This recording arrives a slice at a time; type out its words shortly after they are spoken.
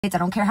I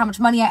don't care how much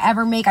money I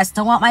ever make. I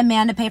still want my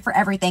man to pay for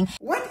everything.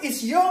 What is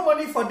your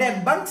money for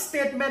that bank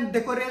statement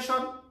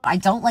decoration? I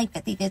don't like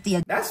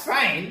 50-50. That's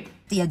fine.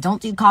 I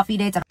don't do coffee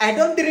dates. I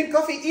don't drink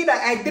coffee either.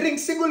 I drink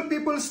single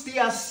people's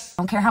tears.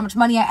 I don't care how much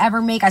money I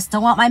ever make. I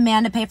still want my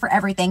man to pay for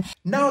everything.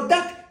 Now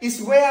that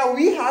is where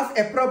we have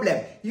a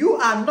problem.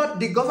 You are not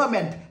the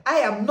government.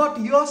 I am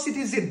not your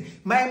citizen.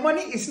 My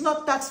money is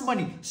not tax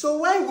money. So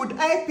why would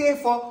I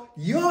pay for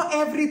your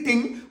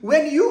everything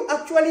when you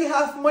actually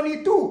have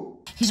money too?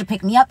 He should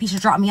pick me up. He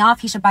should drop me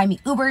off. He should buy me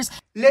Ubers.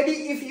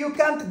 Lady, if you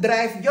can't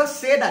drive, just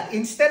say that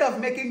instead of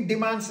making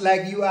demands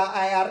like you are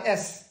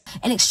IRS.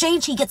 In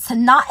exchange, he gets to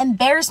not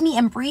embarrass me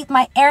and breathe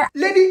my air.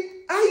 Lady,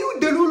 are you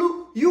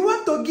Delulu? You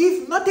want to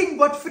give nothing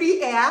but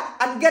free air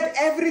and get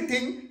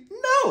everything?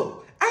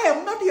 No, I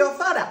am not your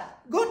father.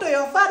 Go to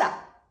your father.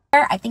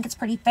 I think it's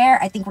pretty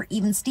fair. I think we're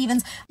even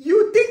Stevens.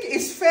 You think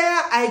it's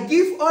fair I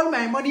give all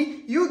my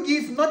money, you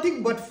give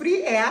nothing but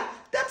free air?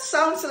 That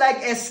sounds like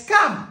a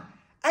scam.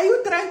 Are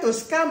you trying to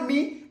scam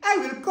me? I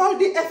will call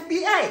the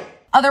FBI.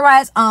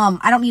 Otherwise,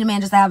 I don't need a man,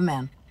 just have a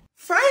man.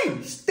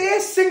 Fine, stay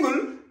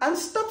single and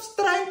stop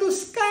trying to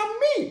scam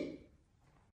me.